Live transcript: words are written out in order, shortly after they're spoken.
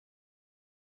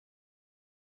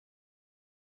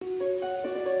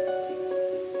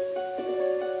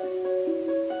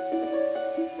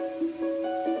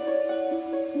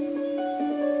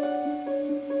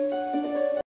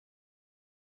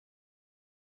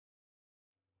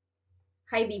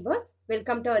Hi viewers,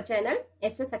 welcome to our channel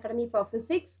SS Academy for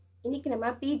Physics. இன்னைக்கு நம்ம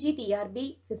PG TRB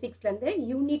Physics லந்து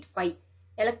Unit 5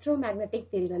 Electromagnetic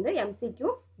Theory லந்து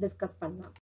MCQ discuss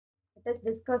பண்ணலாம். Let us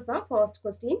discuss the first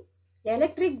question.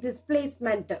 Electric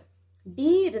displacement D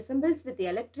resembles with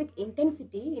electric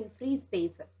intensity in free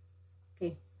space.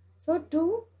 Okay. So, to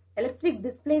electric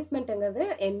displacement என்னது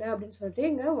என்ன அப்படின்னு சொல்லிட்டு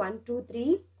இங்க 1, 2, 3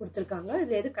 கொடுத்திருக்காங்க.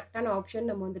 இதுல எது கரெக்டான ஆப்ஷன்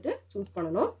நம்ம வந்துட்டு சூஸ்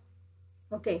பண்ணணும்.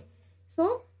 Okay. So,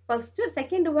 first,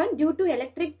 second one, due to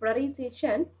electric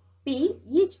polarization P,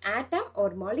 each atom or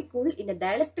molecule in a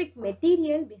dielectric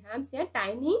material becomes a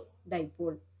tiny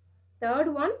dipole. Third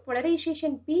one,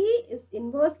 polarization P is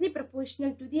inversely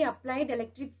proportional to the applied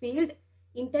electric field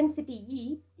intensity E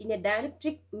in a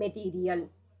dielectric material.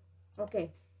 Okay.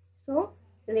 So,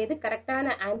 this is the correct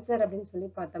answer அப்படின்னு சொல்லி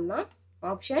பார்த்தோம்னா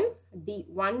option D,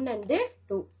 1 and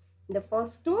 2. The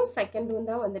first two, second one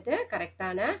தான் வந்துட்டு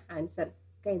கரெக்டான answer.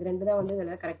 Okay, இது ரெண்டு தான் வந்து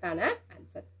இதல கரெக்டான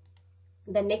answer.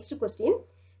 The next question,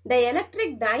 the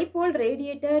electric dipole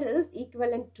radiator is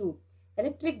equivalent to.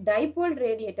 Electric dipole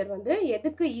radiator வந்து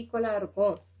எதுக்கு ஈக்குவலா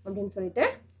இருக்கும் அப்படின்னு சொல்லிட்டு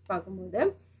பார்க்கும்போது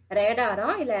ரேடாரா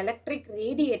இல்ல எலக்ட்ரிக்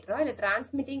ரேடியேட்டரா இல்ல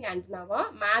டிரான்ஸ்மிட்டிங் ஆண்டனாவா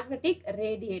மேக்னெட்டிக்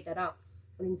ரேடியேட்டரா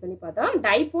அப்படின்னு சொல்லி பார்த்தா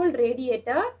dipole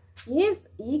radiator is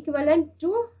equivalent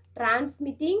to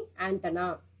transmitting antenna.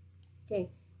 Okay,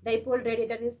 dipole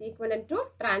radiator is equivalent to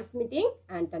transmitting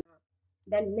antenna.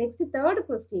 Then next third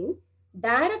question,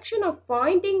 direction of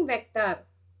pointing vector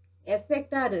S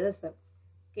vector is,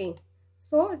 okay,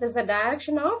 so it is the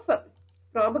direction of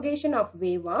propagation of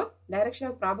wave, direction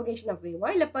of propagation of wave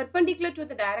illa perpendicular to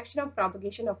the direction of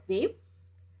propagation of wave,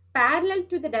 parallel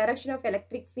to the direction of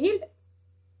electric field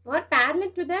or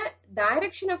parallel to the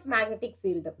direction of magnetic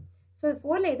field. So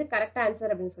four la idu correct answer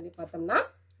appdinu solli pathomna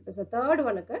it is the third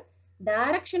one ku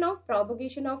direction of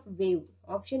propagation of wave.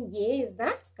 Option A is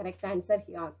the correct answer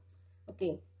here.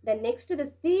 Okay. Then next, the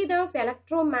speed of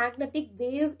electromagnetic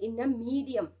wave in a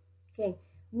medium. Okay.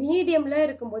 Medium la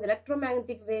இருக்கும்போது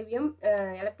electromagnetic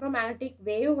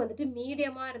wave வந்துட்டு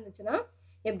மீடியமா இருந்துச்சுன்னா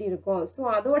எப்படி இருக்கும்? So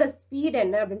அதோட speed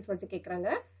என்ன அப்படின்னு சொல்லிட்டு கேக்குறாங்க.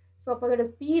 So அப்ப அதோட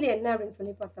ஸ்பீட் என்ன அப்படின்னு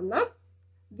சொல்லி பார்த்தோம்னா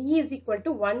V is equal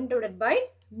to 1 divided by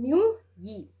mu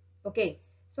E. Okay.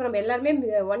 So நம்ம எல்லாருமே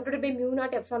 1 divided by mu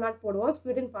naught epsilon naught போடுவோம்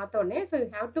ஸ்பீடுன்னு பார்த்த உடனே. So you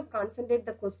have to concentrate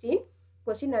the question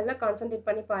நல்லா concentrate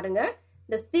பண்ணி பாருங்க.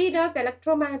 The speed of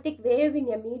electromagnetic wave in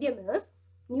a medium is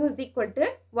mu is equal to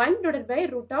 1 divided by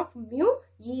root of mu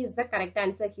E is the correct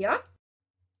answer here.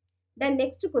 Then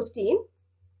next question,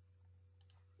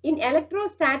 in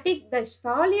electrostatic the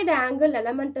solid angle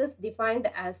element is defined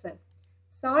as,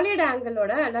 solid angle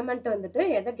oda element வந்துட்டு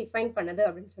எதை define பண்ணுது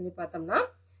அப்படின்னு சொல்லி பார்த்தோம்னா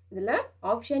இதுல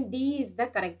option D is the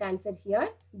correct answer here.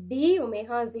 D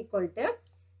omega is equal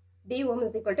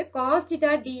to cos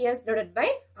theta ds divided by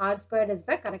r squared is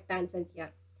the correct answer here.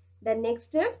 The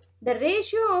next, the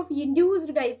ratio of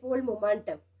induced dipole moment.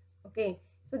 Okay,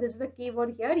 so this is the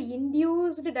keyword here,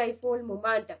 induced dipole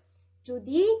moment to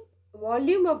the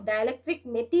volume of dielectric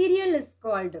material is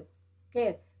called. Okay,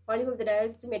 volume of the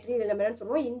dielectric material என்ன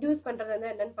சொல்லுவோம், induce பண்றது வந்து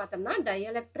என்னன்னு பார்த்தோம்னா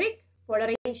dielectric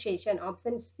polarization.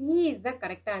 Option C is the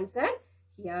correct answer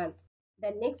here.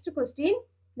 The next question,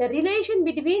 the relation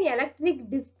between electric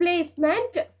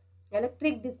displacement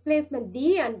D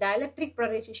and dielectric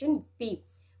polarization P.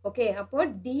 Okay, அப்போ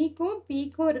D க்கும் P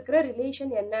க்கும் இருக்கிற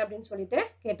ரிலேஷன் என்ன அப்படின்னு சொல்லிட்டு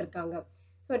கேட்டிருக்காங்க.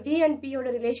 So D and P ஓட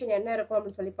ரிலேஷன் என்ன இருக்கும்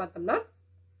அப்படின்னு சொல்லி பார்த்தோம்னா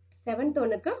 7th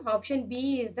ஒன்னுக்கு option B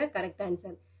is the correct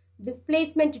answer.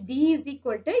 Displacement D is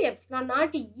equal to epsilon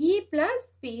naught E plus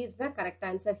P is the correct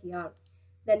answer here.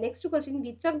 The next question,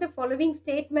 which of the following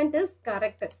statement is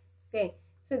correct? Okay,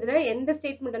 so இதுல எந்த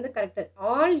statement வந்து correct?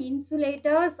 All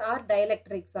insulators are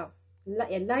dielectrics.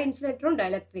 எல்லா இன்சுலேட்டரும்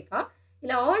dielectric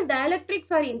இல்ல all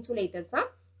dielectrics are insulators?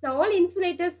 All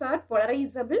insulators are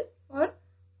polarizable or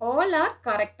all are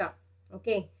correct?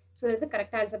 Okay, so இது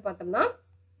correct answer பார்த்தோம்னா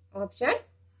option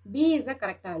B is the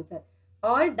correct answer.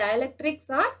 All dielectrics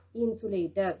are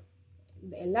insulator.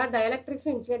 எல்லா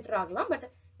dielectricsம் insulator ஆகலாம், but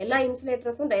எல்லா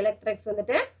insulatorsம் dielectrics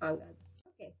வந்துட்டு ஆகாது.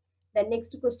 Okay, the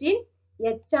next question,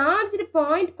 a charged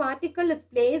point particle is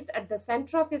placed at the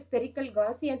center of a spherical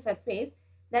Gaussian surface.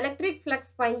 The electric flux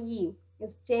phi E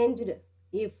is changed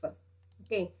if.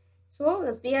 Okay, so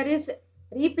the sphere is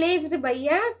replaced by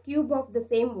a cube of the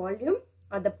same volume,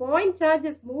 or the point charge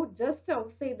is moved just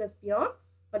outside the sphere,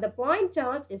 or the point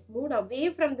charge is moved away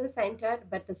from the center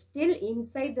but still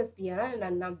inside the sphere, and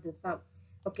none of this.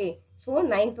 Okay, so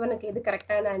 9th one க்கு இது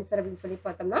கரெக்டான answer அப்படின்னு சொல்லி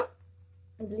பார்த்தோம்னா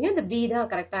இதுலயும் இந்த B தான்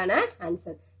கரெக்டான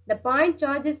answer. The point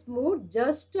charge is moved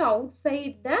just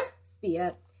outside the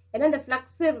sphere. ஏன்னா இந்த flux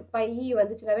phi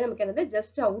வந்துச்சுனாவே நமக்கு என்னது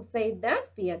just outside the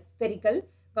sphere, spherical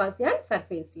Gaussian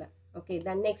surfaceல. Okay,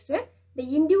 then next, the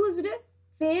induced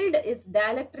field is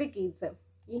dielectric is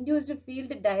induced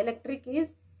field dielectric is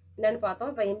என்னன்னு பார்த்தோம்.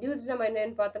 இப்போ induced நம்ம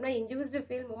என்னன்னு பார்த்தோம்னா induced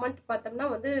field moment பார்த்தோம்னா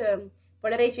வந்து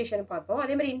polarization பார்த்தோம்.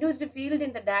 அதே மாதிரி induced field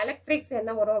இந்த dielectrics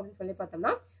என்ன வரும் அப்படின்னு சொல்லி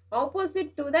பார்த்தோம்னா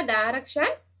opposite to the direction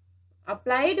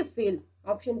applied field.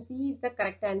 Option C is the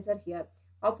correct answer here.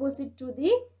 Opposite to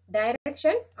the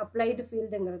direction applied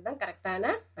field ங்கிறது தான் கரெக்டான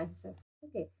answer.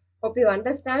 Okay. Hope you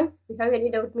understand. If you have any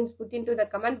doubt means put into the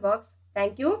comment box.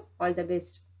 Thank you. All the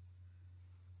best.